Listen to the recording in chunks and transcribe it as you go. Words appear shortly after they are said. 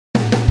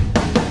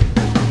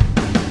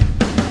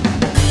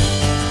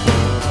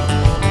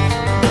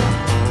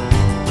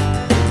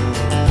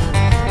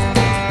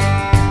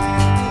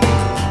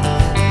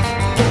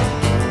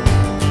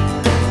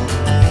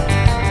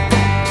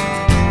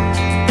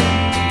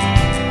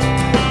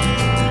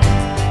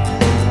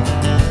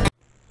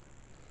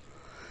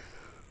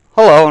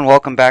and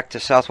welcome back to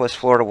Southwest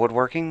Florida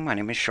Woodworking. My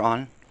name is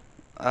Sean.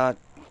 What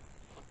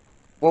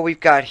we've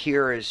got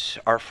here is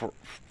our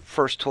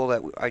first tool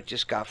that I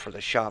just got for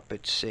the shop.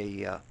 It's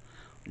a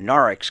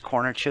Narix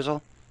corner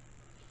chisel,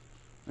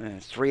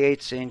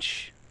 3/8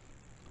 inch.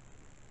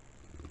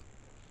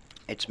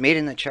 It's made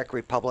in the Czech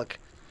Republic.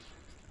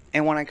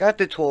 And when I got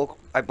the tool,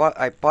 I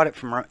bought it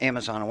from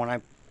Amazon. And when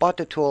I bought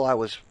the tool, I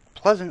was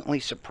pleasantly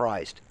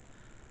surprised.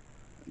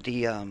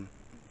 The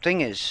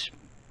thing is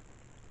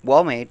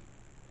well made.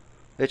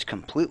 It's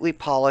completely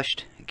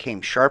polished. It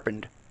came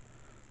sharpened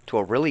to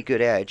a really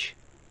good edge.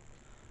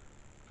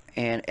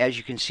 And as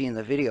you can see in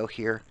the video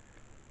here,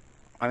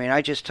 I mean,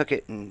 I just took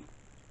it and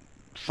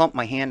thumped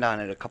my hand on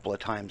it a couple of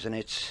times, and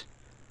it's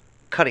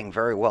cutting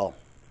very well.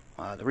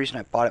 The reason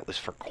I bought it was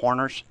for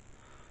corners,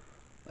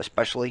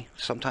 especially.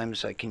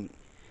 Sometimes I can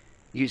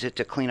use it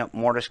to clean up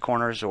mortise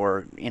corners,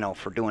 or, you know,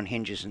 for doing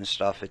hinges and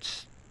stuff.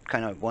 It's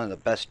kind of one of the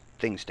best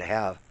things to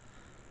have.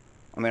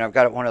 I mean, I've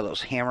got one of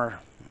those hammer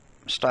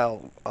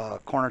style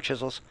corner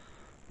chisels,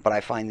 but I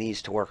find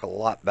these to work a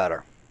lot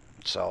better.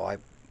 So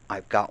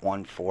I've got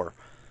one for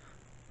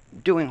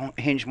doing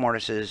hinge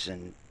mortises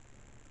and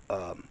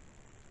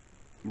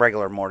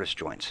regular mortise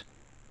joints.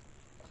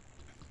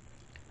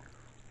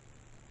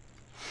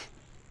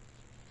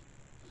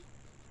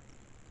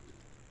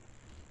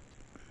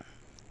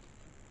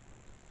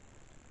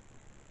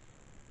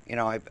 You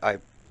know,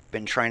 I've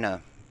been trying to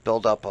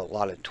build up a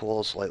lot of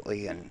tools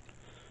lately, and,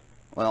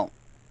 well,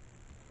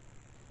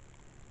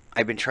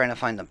 I've been trying to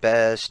find the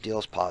best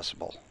deals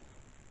possible.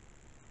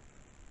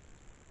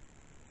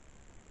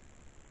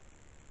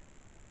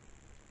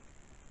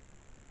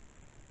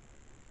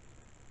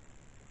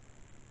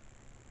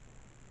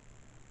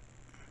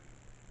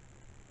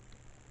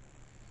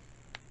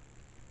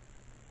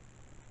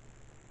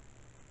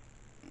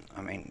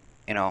 I mean,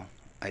 you know,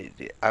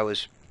 I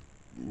was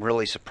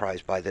really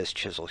surprised by this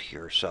chisel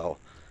here. So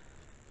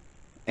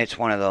it's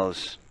one of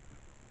those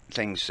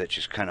things that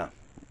just kind of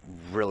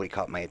really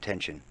caught my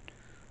attention.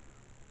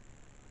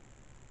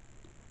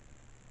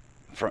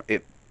 From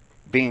it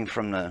being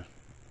from the,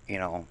 you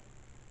know,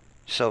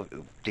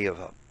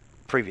 the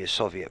previous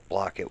Soviet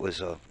bloc, it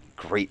was a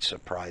great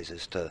surprise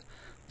as to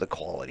the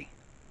quality.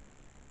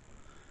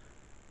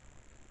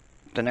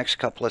 The next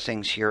couple of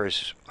things here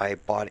is I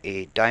bought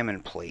a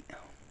diamond plate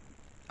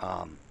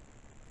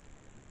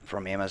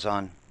from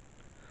Amazon.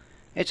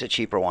 It's a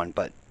cheaper one,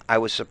 but I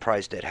was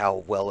surprised at how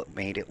well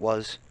made it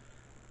was.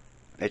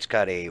 It's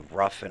got a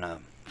rough and a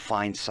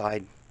fine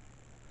side.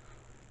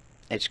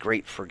 It's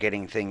great for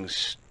getting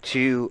things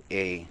to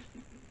a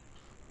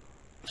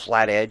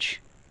flat edge.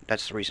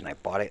 That's the reason I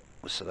bought it,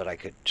 was so that I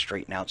could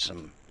straighten out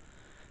some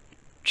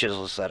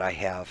chisels that I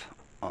have,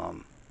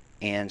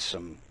 and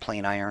some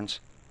plane irons.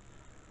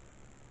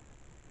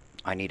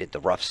 I needed the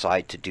rough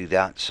side to do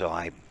that, so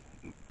I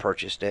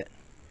purchased it.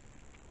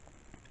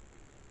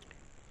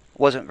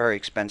 Wasn't very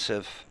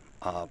expensive,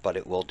 but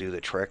it will do the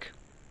trick.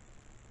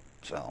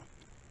 So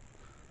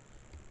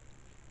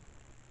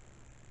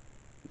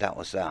that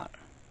was that.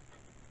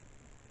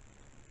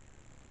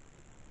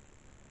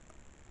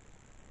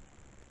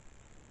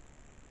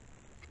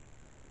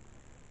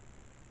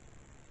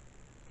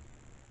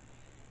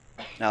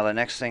 Now the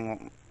next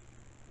thing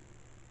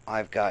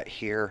I've got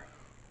here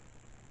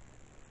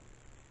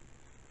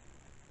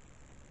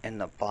in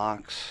the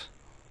box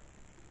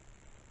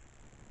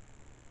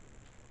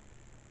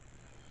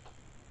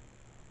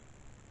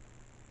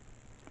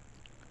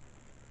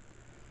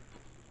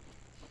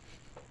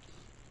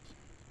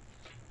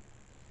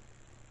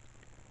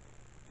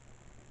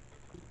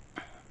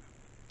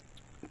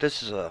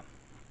this is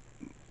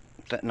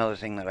another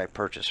thing that I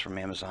purchased from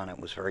Amazon. It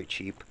was very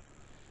cheap,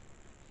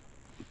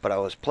 but I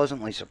was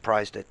pleasantly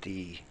surprised at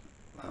the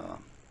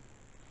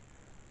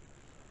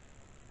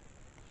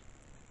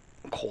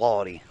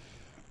quality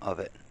of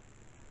it.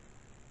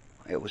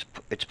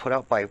 It's put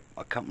out by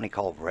a company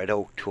called Red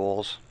Oak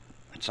Tools.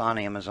 It's on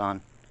Amazon.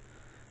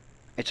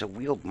 It's a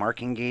wheeled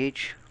marking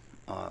gauge.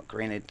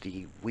 Granted,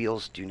 the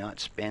wheels do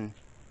not spin,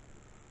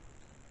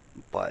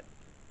 but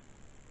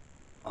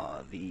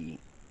the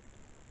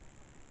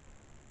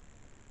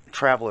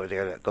traveler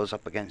there that goes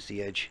up against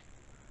the edge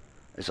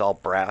is all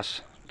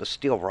brass. The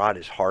steel rod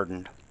is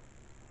hardened,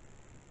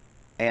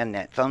 and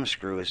that thumb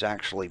screw is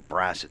actually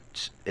brass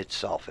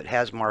itself. It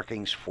has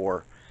markings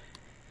for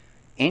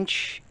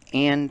inch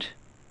and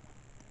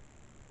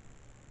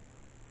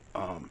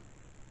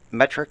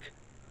metric,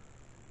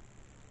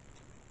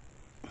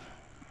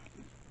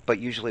 but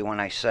usually when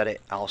I set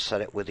it, I'll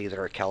set it with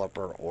either a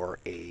caliper or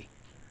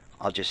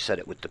I'll just set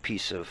it with the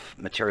piece of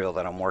material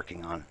that I'm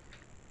working on.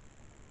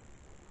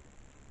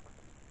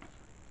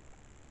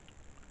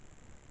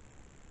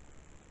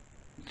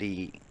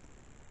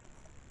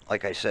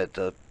 Like I said,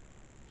 the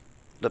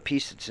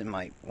piece that's in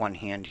my one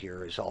hand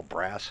here is all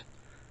brass,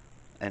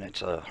 and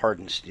it's a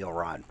hardened steel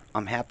rod.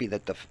 I'm happy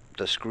that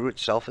the screw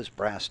itself is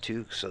brass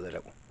too, so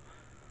that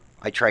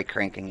I tried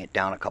cranking it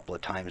down a couple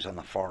of times on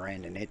the far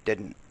end, and it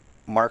didn't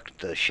mark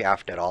the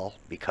shaft at all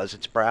because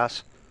it's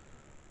brass.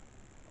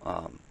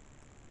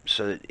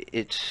 So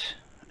it's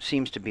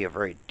seems to be a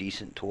very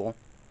decent tool.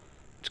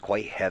 It's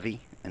quite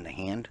heavy in the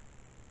hand.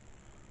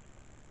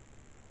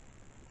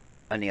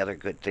 And the other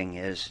good thing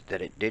is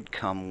that it did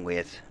come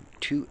with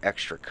 2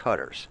 extra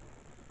cutters.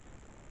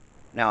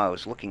 Now I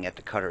was looking at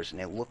the cutters and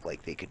they look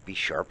like they could be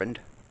sharpened.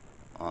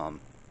 I'll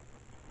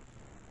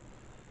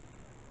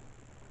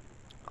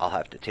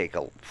have to take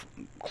a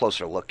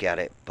closer look at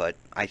it, but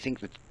I think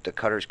that the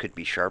cutters could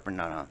be sharpened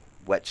on a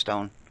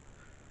whetstone.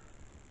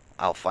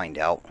 I'll find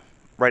out.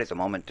 Right at the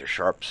moment they're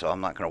sharp, so I'm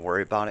not going to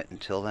worry about it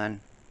until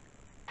then.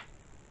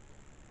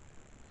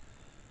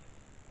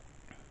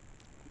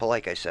 But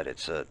like I said,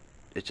 it's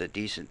a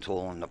decent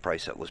tool, and the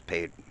price that was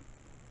paid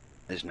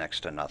is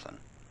next to nothing.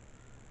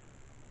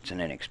 It's an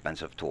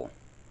inexpensive tool.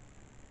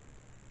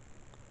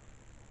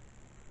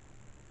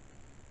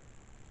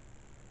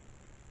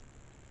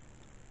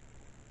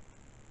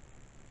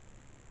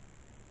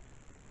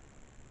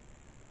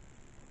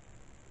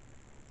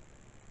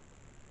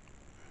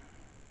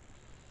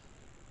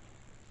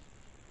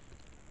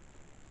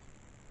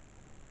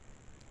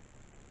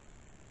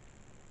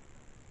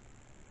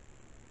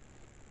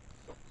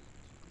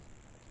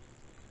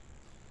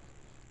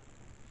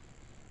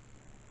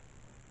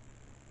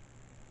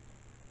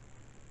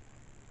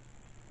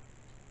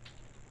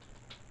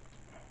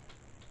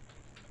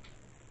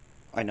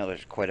 I know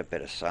there's quite a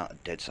bit of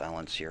dead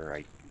silence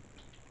here.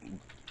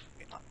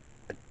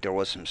 There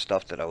was some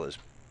stuff that I was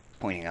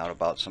pointing out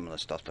about some of the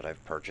stuff that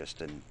I've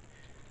purchased, and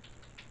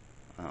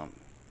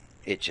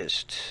it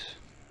just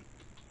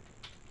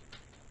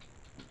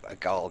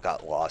all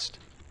got lost.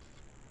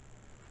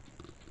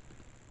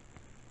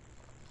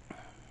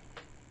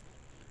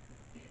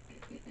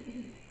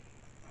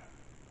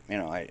 You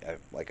know,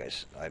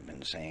 I've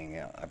been saying,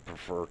 I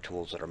prefer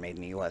tools that are made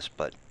in the U.S.,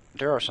 but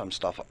there is some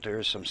stuff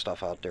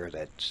out there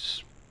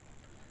that's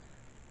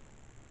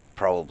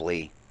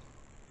probably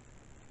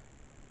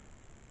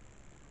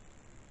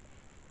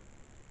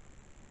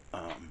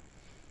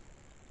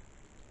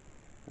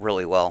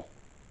really well,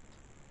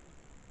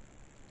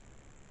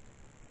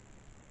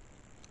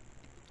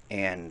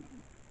 and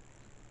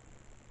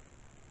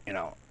you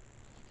know,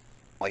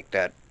 like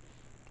that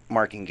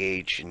marking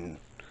gauge and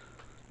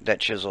that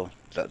chisel,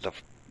 the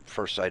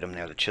first item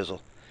there, the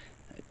chisel,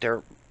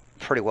 they're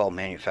pretty well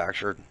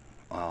manufactured.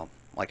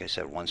 Like I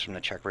said, one's from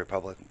the Czech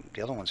Republic,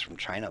 the other one's from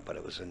China, but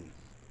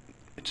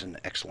it's an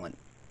excellent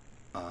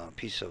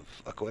piece of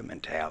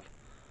equipment to have.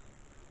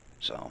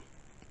 So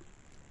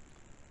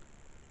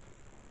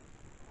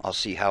I'll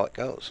see how it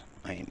goes.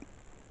 I mean,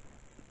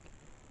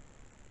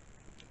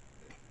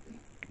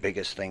 the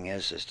biggest thing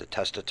is the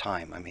test of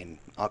time. I mean,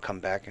 I'll come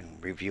back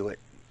and review it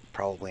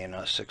probably in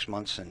 6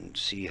 months and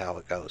see how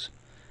it goes.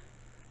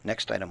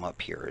 Next item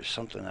up here is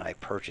something that I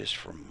purchased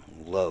from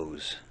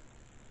Lowe's,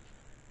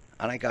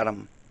 and I got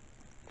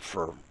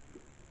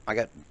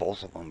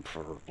both of them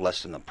for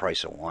less than the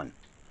price of one.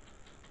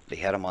 They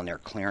had them on their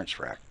clearance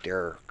rack.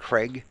 They're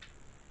Kreg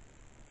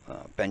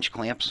bench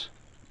clamps,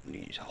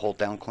 these hold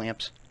down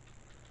clamps.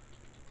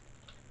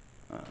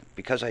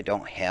 Because I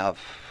don't have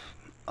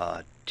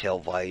tail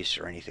vise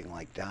or anything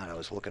like that,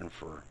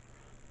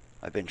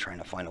 I've been trying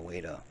to find a way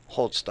to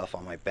hold stuff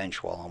on my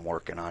bench while I'm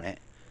working on it,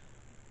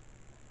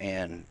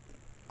 and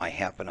I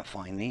happen to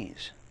find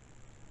these.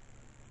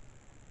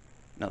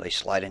 Now they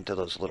slide into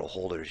those little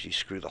holders. You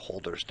screw the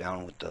holders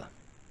down with the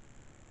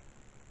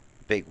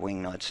big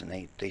wing nuts,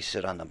 and they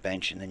sit on the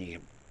bench, and then you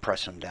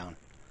press them down.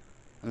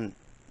 And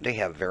they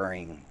have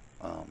varying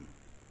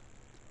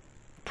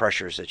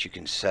pressures that you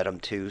can set them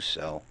to,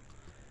 so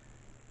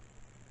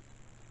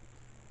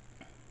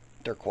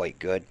they're quite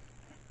good.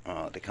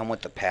 They come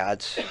with the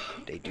pads.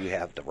 They do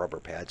have the rubber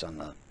pads on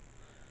the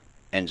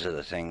ends of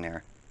the thing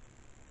there.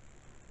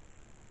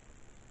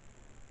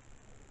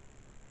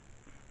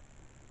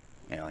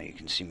 You know, you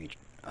can see me,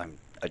 I'm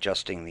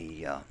adjusting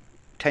the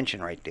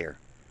tension right there.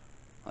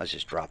 I was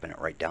just dropping it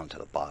right down to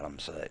the bottom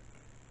so that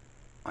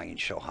I can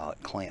show how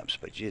it clamps.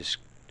 But you just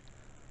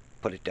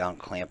put it down,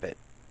 clamp it,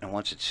 and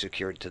once it's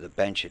secured to the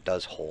bench, it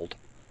does hold.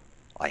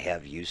 I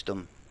have used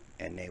them,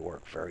 and they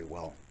work very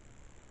well.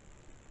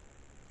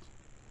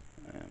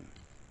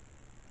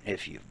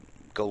 If you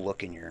go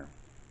look in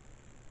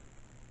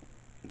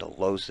the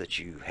Lowe's that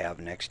you have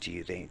next to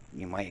you,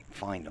 you might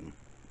find them.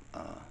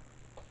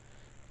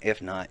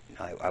 If not,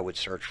 I would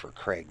search for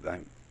Kreg.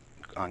 I'm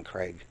on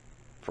Kreg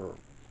for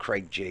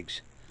Kreg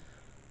jigs.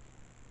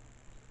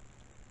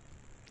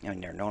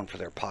 And they're known for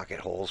their pocket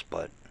holes,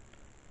 but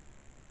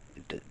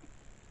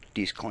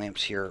these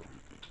clamps here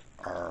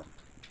are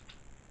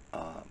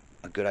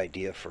a good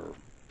idea for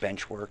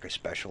bench work,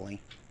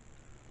 especially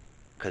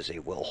because they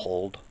will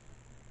hold.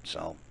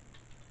 So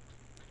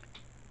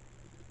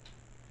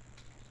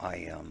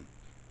I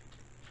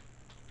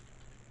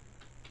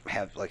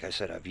have, like I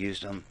said, I've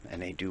used them,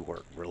 and they do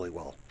work really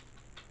well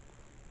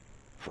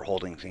for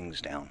holding things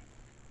down.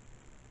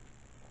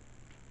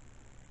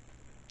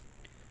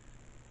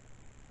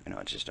 You know,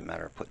 it's just a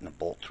matter of putting the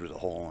bolt through the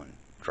hole and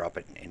drop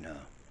it in a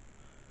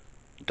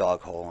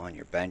dog hole on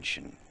your bench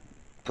and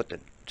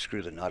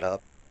screw the nut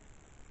up.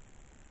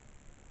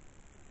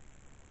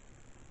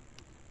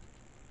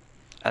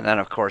 And then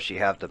of course you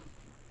have the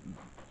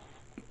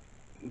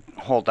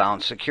hold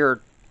down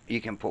secure.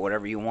 You can put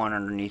whatever you want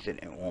underneath it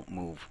and it won't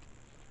move.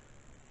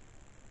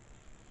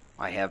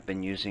 I have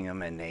been using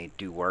them and they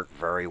do work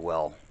very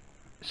well.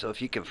 So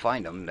if you can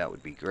find them, that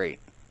would be great.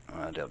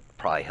 They'll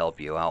probably help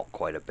you out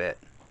quite a bit.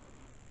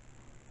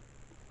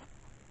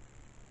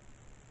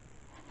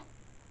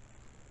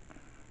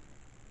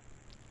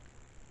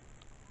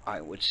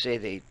 I would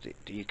say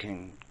you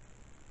can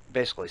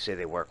basically say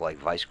they work like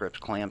vice grips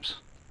clamps,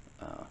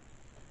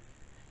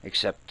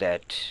 except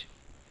that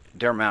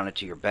they're mounted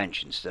to your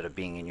bench instead of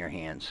being in your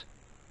hands.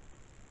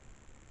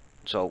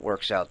 So it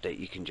works out that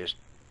you can just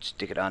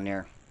stick it on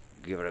there,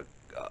 give it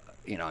a,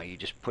 you know, you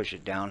just push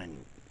it down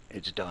and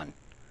it's done.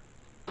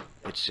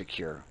 It's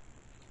secure.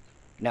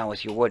 Now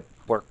with your wood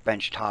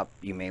workbench top,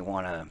 you may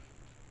want to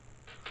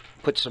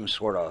put some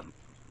sort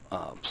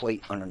of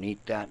plate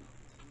underneath that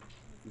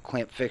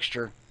clamp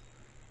fixture.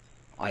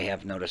 I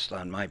have noticed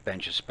on my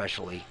bench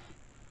especially,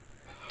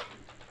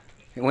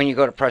 when you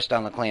go to press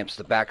down the clamps,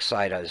 the back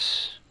side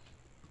is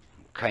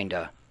kind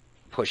of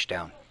pushed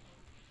down.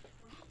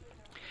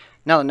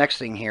 Now the next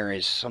thing here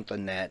is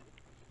something that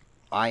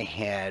I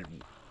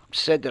had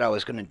said that I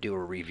was going to do a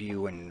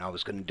review and I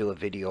was going to do a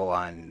video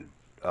on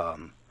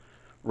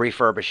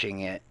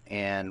refurbishing it,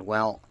 and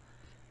well,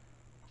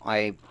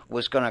 I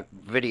was going to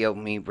video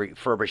me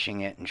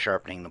refurbishing it and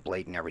sharpening the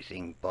blade and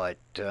everything, but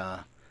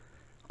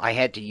I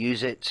had to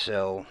use it,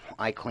 so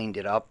I cleaned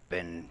it up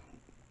and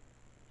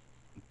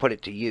put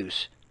it to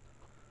use.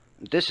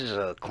 This is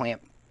a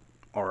clamp,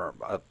 or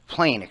a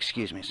plane,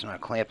 excuse me. It's not a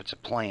clamp, it's a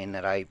plane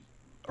that I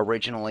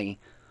originally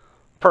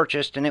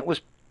purchased, and it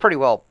was pretty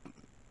well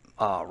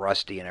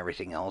rusty and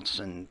everything else.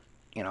 And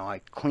you know, I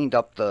cleaned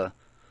up the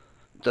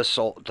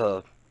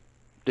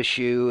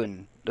shoe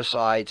and the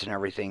sides and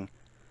everything,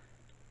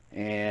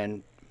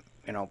 and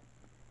you know,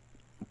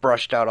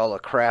 brushed out all the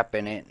crap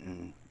in it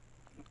and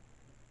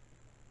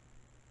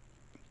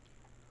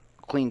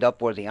cleaned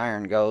up where the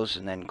iron goes,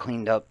 and then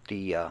cleaned up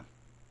the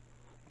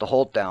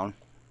hold down,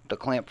 the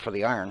clamp for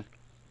the iron.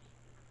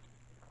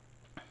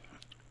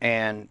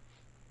 And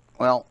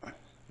well,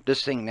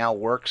 this thing now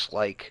works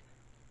like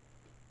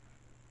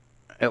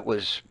it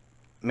was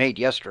made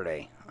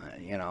yesterday.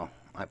 You know,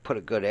 I put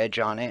a good edge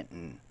on it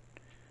and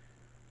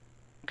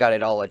got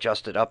it all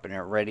adjusted up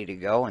and ready to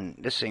go, and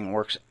this thing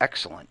works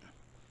excellent.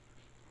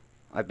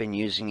 I've been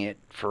using it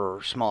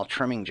for small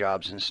trimming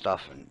jobs and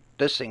stuff, and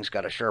this thing's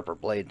got a sharper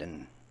blade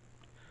than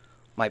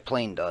my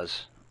plane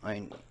does. I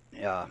mean,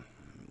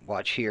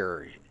 watch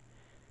here,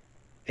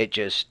 it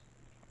just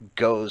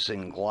goes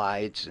and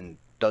glides and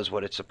does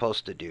what it's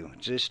supposed to do.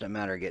 It's just a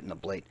matter of getting the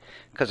blade,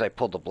 because I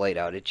pulled the blade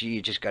out.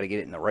 You just got to get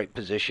it in the right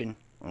position,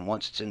 and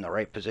once it's in the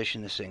right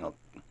position, this thing will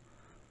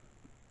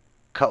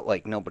cut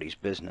like nobody's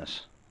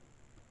business.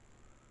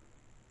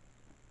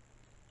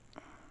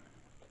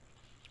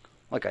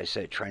 Like I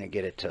said, trying to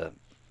get it to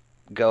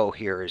go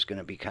here is going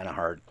to be kind of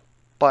hard,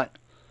 but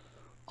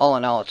all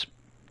in all, it's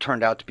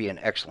turned out to be an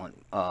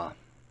excellent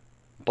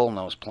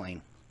bullnose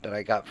plane that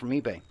I got from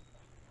eBay.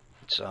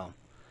 So,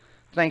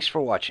 thanks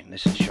for watching.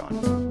 This is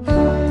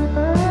Sean.